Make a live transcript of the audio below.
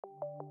Good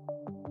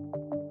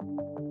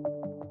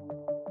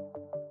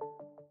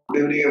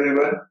evening,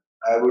 everyone.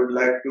 I would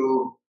like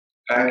to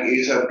thank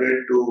Ace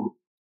Update to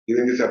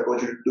giving this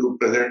opportunity to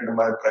present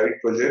my Pride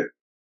project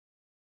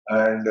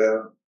and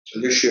I'll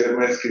just share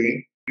my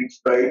screen. It's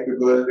Pride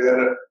because they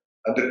are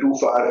at the too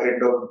far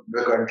end of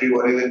the country.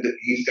 One is in the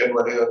east and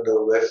one is on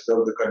the west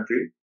of the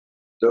country.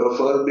 The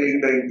first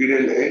being the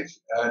Imperial Edge,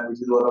 and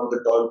which is one of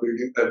the tall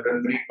buildings. I've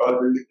done many tall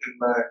buildings in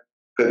my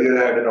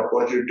career. I had an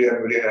opportunity.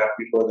 I'm very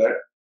happy for that.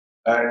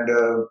 And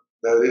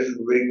this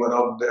being one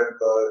of them,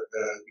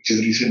 which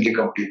is recently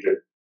completed.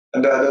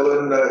 And the other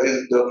one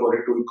is the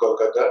 42 in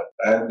Kolkata.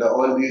 And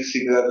all these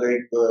things are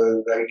like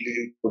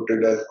rightly put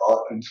it as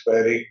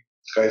awe-inspiring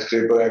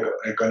skyscraper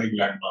iconic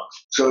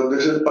landmarks. So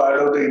this is part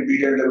of the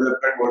imperial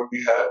development what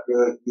we have.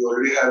 We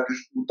already have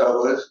these two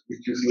towers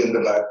which you see in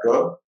the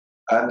backdrop.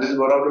 And this is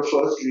one of the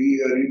first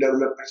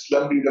redevelopment,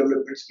 slum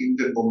redevelopment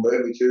schemes in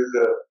Mumbai, which is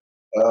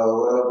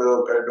one of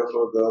the kind of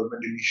a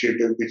government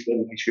initiative which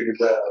was initiated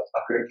by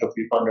Akhilat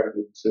Hafi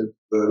Foundation itself,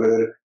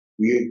 where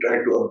we try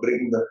to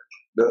bring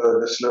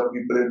the slum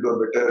people into a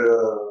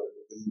better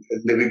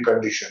living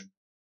condition.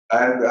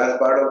 And as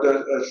part of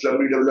the slum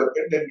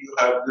redevelopment, then you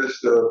have this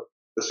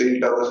the sail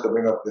towers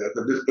coming up there.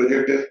 So this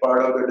project is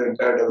part of that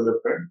entire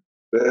development.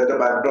 Where at the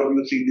backdrop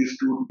you see these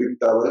two big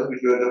towers,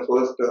 which were the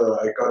first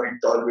iconic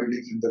tall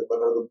buildings in the one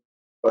of the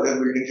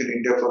tallest buildings in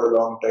India for a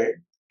long time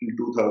in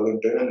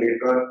 2010, and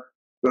later on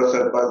was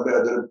surpassed by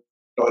other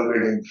tall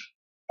buildings.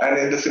 And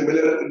in the same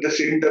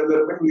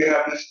development, we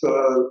have this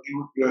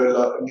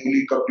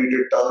newly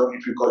completed tower,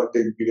 if you call it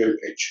the Imperial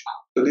Edge.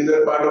 So these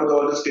are part of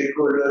all the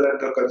stakeholders and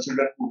the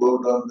consultants who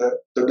worked on them.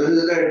 So this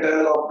is the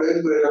entire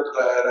complex where on the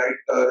right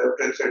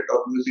left hand side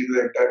top you see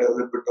the entire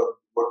development of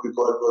what we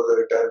call was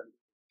the entire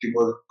thing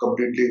was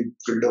completely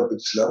filled up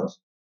with slums.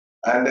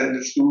 And then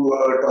these two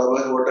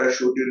towers, what I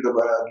showed you in the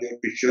earlier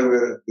picture,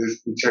 where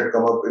this which had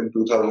come up in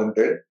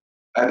 2010.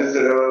 And is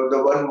the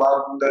one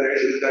marked in the red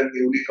is the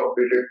newly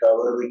completed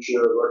tower, which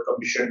was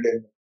commissioned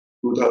in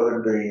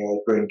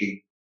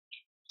 2020.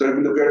 So if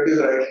you look at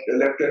this right,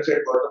 left hand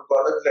side bottom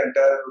corner, the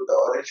entire the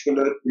orange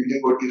color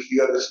building, what you see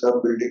are the slum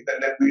building,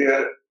 and then we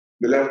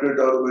left with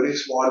a very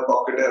small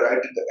pocket right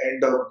at the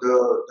end of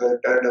the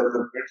entire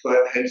development. So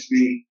and hence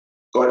we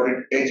called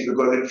it edge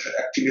because it's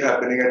actually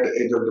happening at the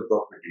edge of the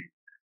property.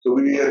 So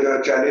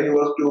the challenge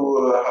was to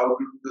how to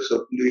do the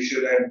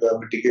circulation and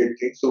mitigate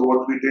things. So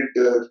what we did,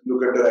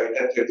 look at the right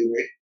hand side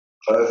image.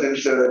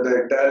 Since the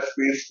entire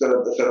space,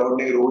 the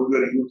surrounding roads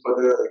were used for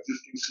the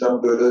existing slum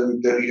dwellers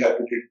with the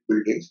rehabilitated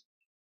buildings.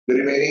 The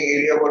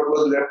remaining area, what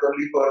was left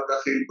only for the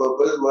same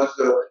purpose, was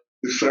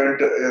the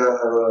front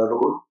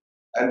road,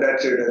 and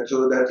that's it. And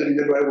so that's the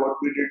reason why what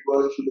we did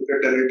was to look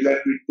at the red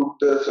line, we took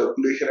the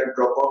circulation and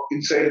drop off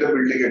inside the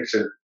building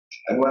itself.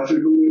 And once we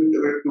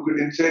took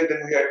it inside, then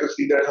we had to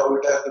see that how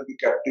it has to be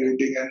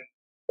captivating and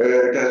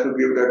it has to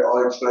give that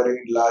awe-inspiring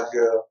large,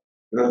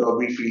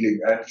 lobby feeling.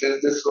 And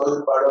since this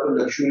was part of a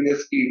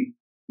luxurious scheme,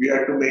 we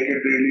had to make it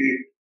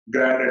really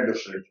grand and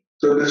different.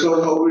 So this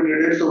was how we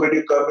did it. So when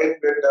you come in,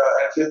 and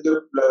since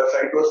the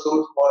site was so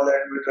small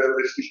and with a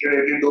restricted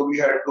area, though we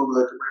had to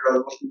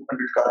recommend almost 200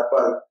 car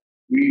park,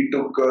 we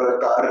took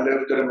car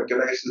lift and a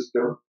mechanized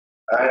system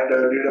and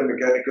did a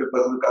mechanical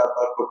puzzle car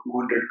park for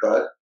 200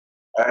 cars.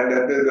 And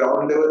at the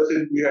ground level,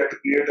 since we had to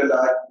create a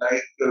large,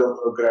 nice,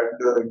 grand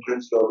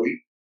entrance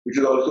lobby, which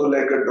is also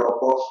like a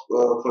drop off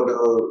for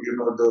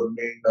the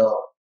main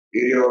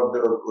area of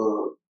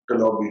the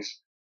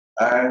lobbies.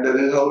 And this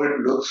is how it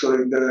looks. So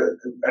in the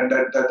and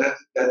that's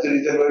the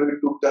reason why we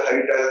took the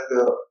height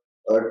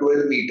as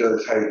 12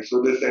 meters height.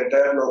 So this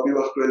entire lobby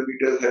was 12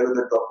 meters high when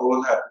the drop off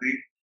was happening,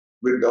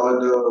 with all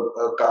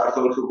the cars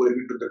also going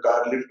into the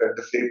car lift at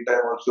the same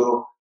time,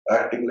 also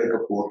acting like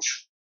a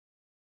porch.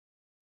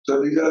 So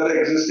these are the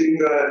existing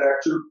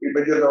actual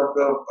images of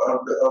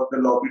the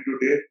lobby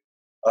today,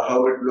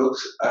 how it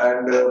looks,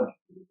 and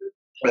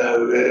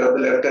where on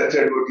the left hand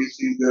side, what you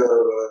see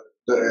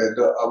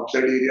the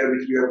outside area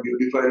which we have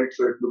beautified it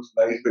so it looks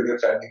nice when you're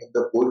standing in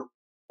the pool.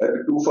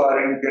 And too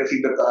far in, you can see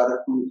the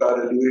two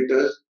car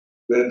elevators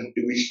where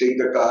which take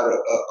the car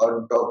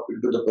on top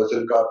into the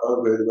personal car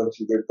park where once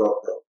you get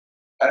dropped off.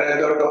 And at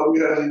the top,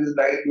 you have these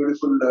nice,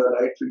 beautiful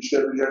light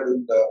fixture which have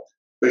been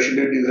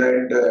specially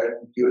designed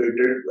and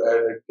curated,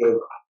 and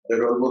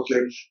they're almost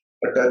like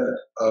a ton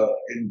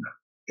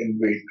in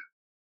weight.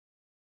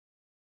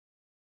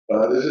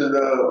 This is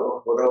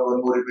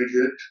one more image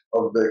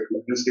of the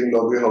existing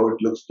lobby, how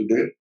it looks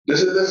today.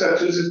 This is the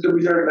success system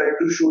which I would like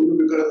to show you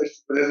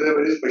because there's a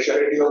very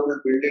speciality of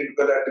this building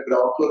because at the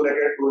ground floor, like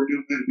I told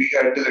you, we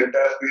had this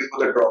entire space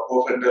for the drop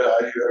off and the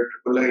high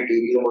triple height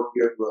area what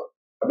we have.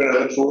 I mean,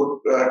 another four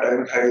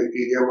times high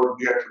area what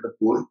we had for the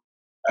pool.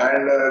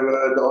 And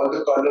all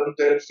the columns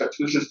and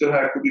structural system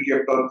had to be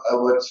kept on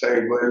one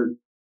side while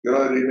the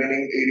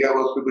remaining area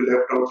was to be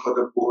left out for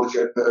the porch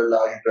and the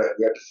large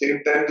driveway. At the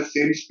same time, the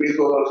same space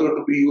was also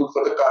to be used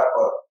for the car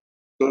park.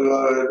 So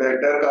the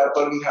entire car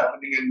park is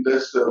happening in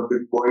this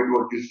big void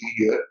what you see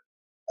here.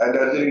 And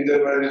that's the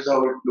reason why this is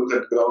how it looks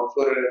at ground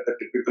floor and at the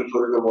typical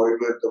floor is the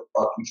void where the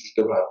parking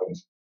system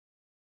happens.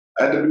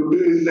 And the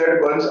beauty is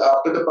that once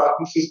after the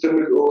parking system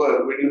is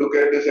over, when you look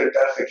at this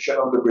entire section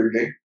of the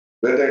building,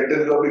 where the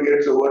entrance lobby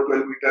gets over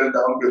 12 meters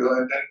down below,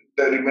 and then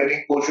the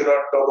remaining portion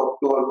on top up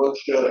to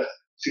almost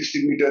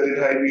 60 meters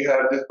in height, we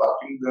have this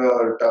parking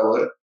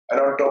tower. And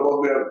on top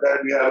of that,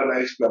 we have a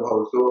nice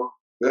clubhouse. So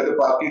where the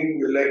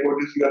parking, like what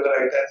you see on the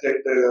right hand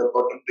side, the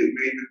bottom the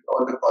image with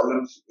all the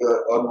columns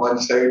on one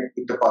side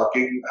with the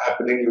parking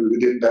happening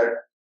within that.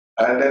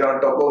 And then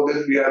on top of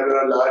this, we have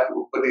a large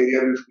open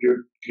area we've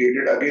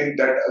created. Again,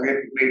 that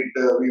again made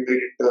we made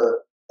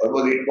it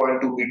almost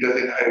 8.2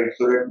 meters in height,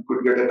 so that we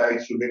could get a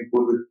nice swimming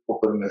pool with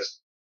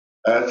openness.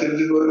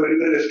 Since it was a very,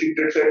 very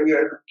restricted site, we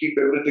had to keep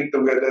everything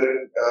together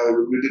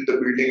within the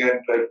building and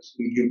try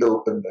to give the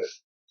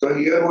openness. So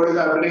here, what is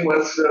happening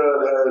once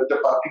the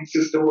parking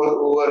system was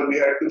over, we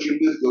had to give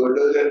these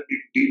girders and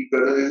deep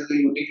girders. This is the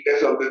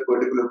uniqueness of this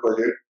particular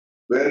project,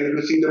 where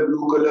you see the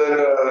blue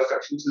color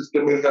suction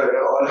system is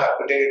all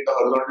happening in the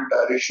horizontal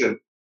direction.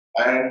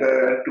 And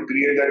to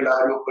create that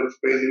large open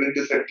space, even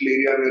the central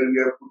area where we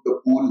have put the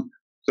pool,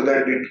 so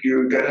that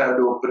you can have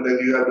the openness,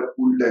 you have the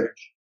pool deck.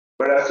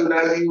 But as soon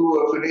as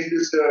you finish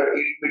this 8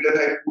 meter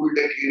high pool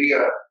deck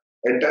area,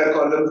 entire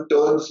column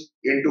turns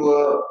into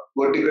a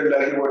vertical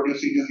line. What you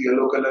see is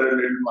yellow color and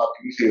little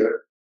markings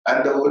here,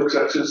 and the whole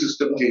structure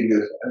system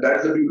changes. And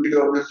that's the beauty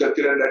of the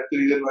structure, and that's the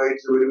reason why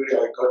it's a very,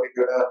 very iconic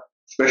and a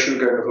special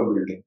kind of a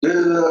building. This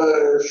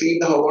is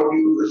seen how what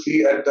you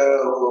see at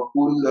the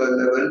pool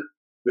level,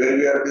 where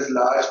we have this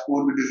large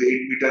pool which is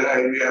 8 meter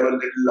high. We have a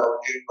little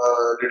lounging,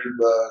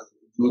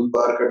 juice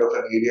bar kind of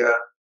an area.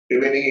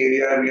 Remaining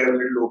area, we have a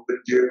little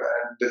open gym,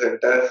 and this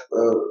entire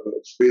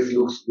space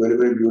looks very,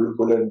 very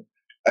beautiful. And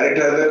it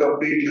has a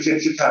complete,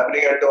 since it's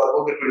happening at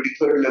almost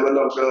the 23rd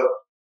level of the,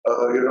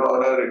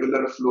 on a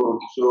regular floor.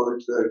 So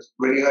it's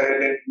very high,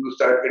 and then you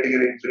start getting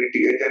an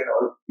infinity edge,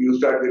 and you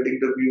start getting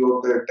the view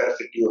of the entire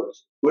city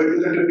also. Going to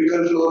the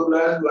typical floor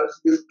plan,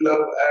 once this club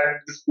and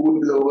the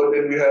school is over,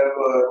 then we have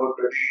about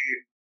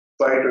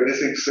 25,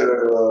 26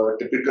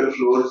 typical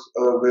floors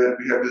where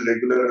we have this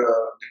regular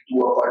two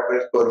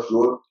apartments per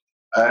floor,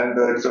 and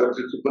it's a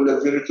super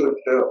luxury, so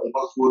it's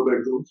almost 4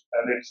 bedrooms,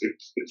 and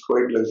it's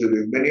quite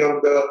luxurious. Many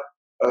of the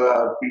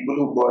people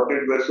who bought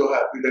it were so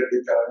happy that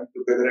they joined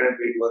together and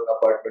made one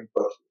apartment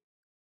per floor.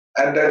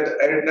 And that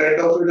at the end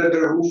of it, at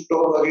the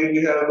rooftop again,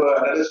 we have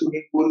another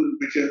swimming pool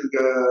which is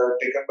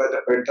taken by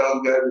the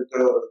penthouse there with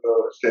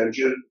the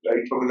staircase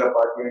right from the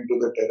apartment to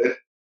the terrace.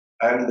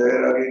 And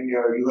there again,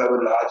 you have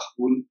a large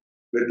pool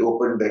with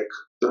open deck.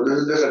 So this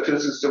is the suction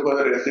system for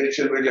the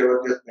residential, which I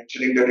was just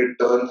mentioning, that it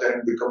turns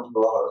and becomes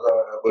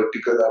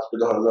vertical after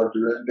the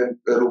horizontal, and then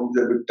the rooms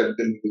are a bit tucked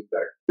in with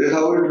that. This is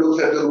how it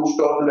looks at the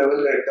rooftop level,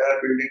 the entire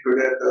building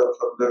today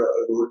from the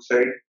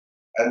roadside.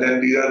 And then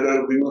these are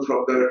the views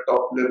from the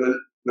top level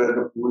where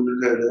the pool is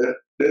there.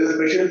 There is a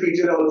special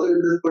feature also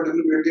in this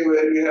particular building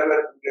where we have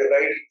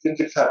right, since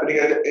it's happening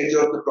at the edge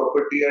of the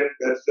property, and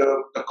that's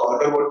the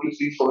corner what you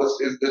see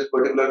first is this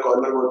particular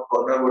corner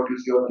what you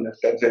see on the left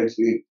hand side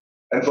screen.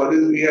 And for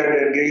this we had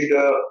engaged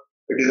a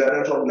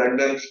designer from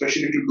London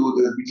especially to do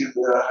this, which is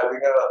having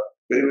a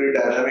very, very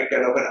dynamic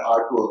kind of an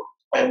artwork,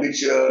 and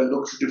which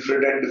looks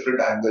different at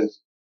different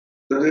angles.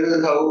 So this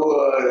is how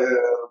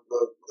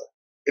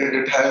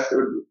it has a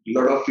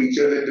lot of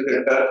features in the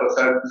entire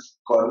facade. This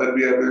corner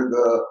we have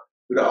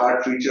the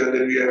art feature,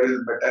 then we have this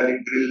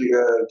metallic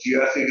grill,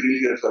 GRC grill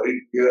here,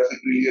 sorry, GRC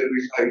grill here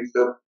which hides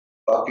the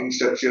parking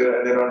structure,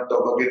 and then on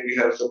top again we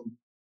have some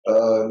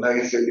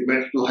nice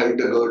elements to hide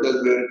the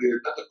girders where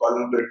the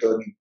columns are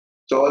turning.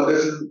 So all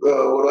this is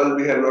overall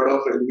we have a lot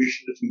of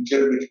elevation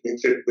feature which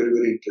makes it very,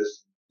 very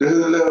interesting. This is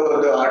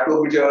the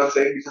artwork which I was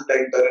saying. This is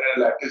like done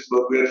in a lattice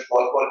work where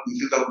small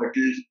pieces of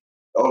metal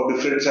of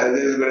different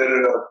sizes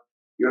were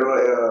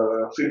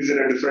fixed in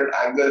a different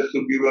angles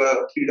to give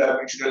a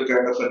three-dimensional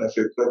kind of an effect.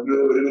 So it's a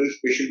very, very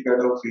special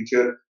kind of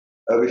feature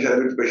which has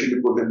been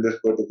specially put in this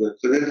particular.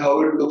 So this is how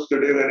it looks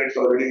today when it's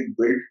already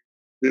built.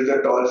 This is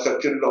a tall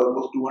structure,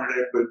 almost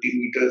 220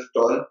 meters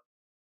tall,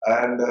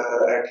 and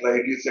at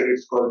rightly said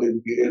it's called the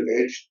Imperial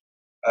Edge.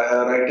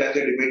 Right hand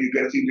side image, you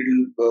can see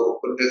little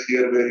openness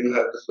here where you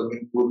have the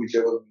swimming pool which I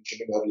was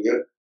mentioning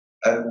earlier,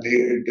 and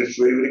it is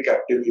very, very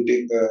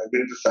captivating with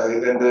the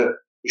size, and the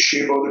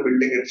shape of the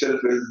building itself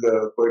is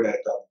quite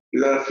iconic.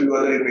 These are a few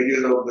other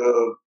images of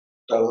the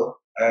tower,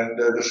 and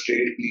the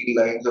straight clean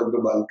lines of the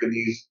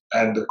balconies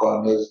and the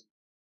corners.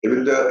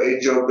 Even the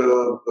edge of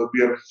the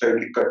we have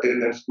slightly cut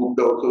in and scooped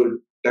out, so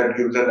that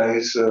gives a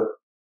nice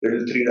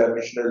little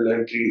three-dimensional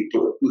and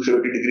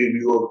 270-degree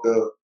view of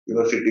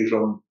the city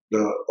from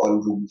the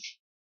all rooms.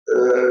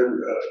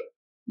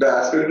 The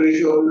aspect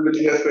ratio of which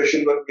is a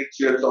special one, which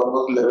is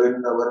almost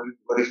 11,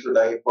 1 is to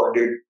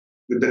 9.8.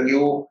 With the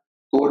new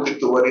code,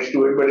 it's 1 is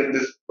to 8, but in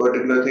this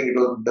particular thing, it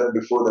was done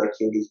before that,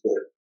 so it is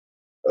good.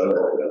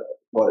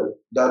 Well,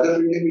 the other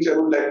building which I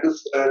would like to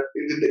is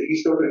in the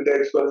east of India,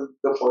 it's called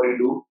the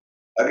 42.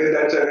 Again,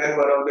 that's again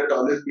one of the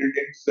tallest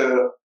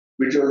buildings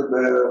which was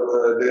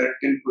there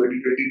till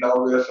 2020.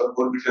 Now there are some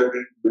more which have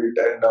been built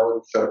and now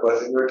it's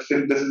surpassing. But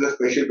still, this is a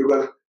special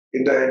because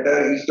in the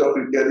entire east of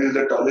India, this is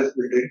the tallest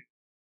building.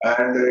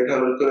 and it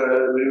has also a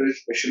very, very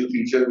special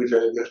feature which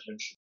I just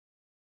mentioned.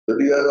 So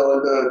these are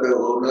all the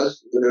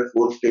owners, there are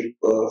four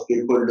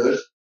stakeholders,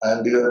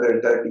 and these are the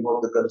entire team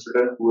of the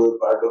consultant who are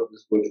part of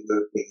this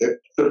particular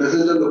project. So this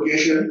is the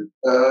location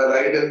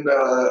right in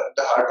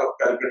the heart of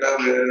Calcutta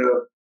where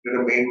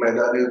the main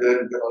Maidan is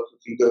there. You can also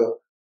see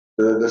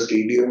the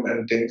stadium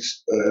and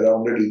things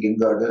around the Eden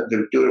Garden. The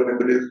Victoria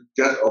Memorial is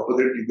just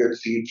opposite. You can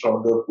see it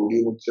from the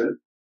podium itself.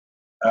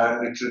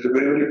 And it's a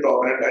very, very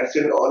prominent. And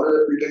still, all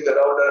the buildings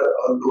around are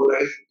low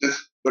rise. This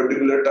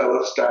particular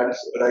tower stands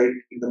right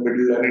in the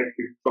middle, and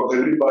from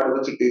every part of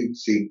the city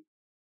it's seen.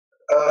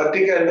 I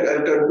think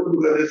I'll conclude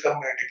because there's some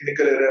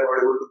technical error I'm not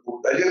able to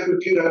move. I'll just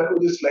quickly run through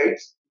the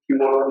slides if you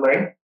don't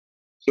mind.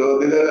 So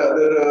these are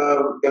other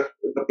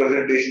the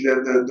presentation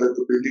of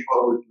the building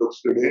how it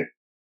looks today.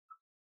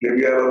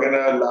 We have again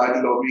a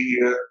large lobby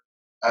here,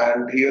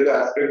 and here the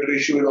aspect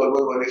ratio is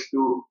almost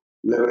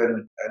 1:11,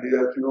 and these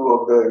are few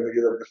of the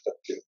images of the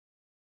structure.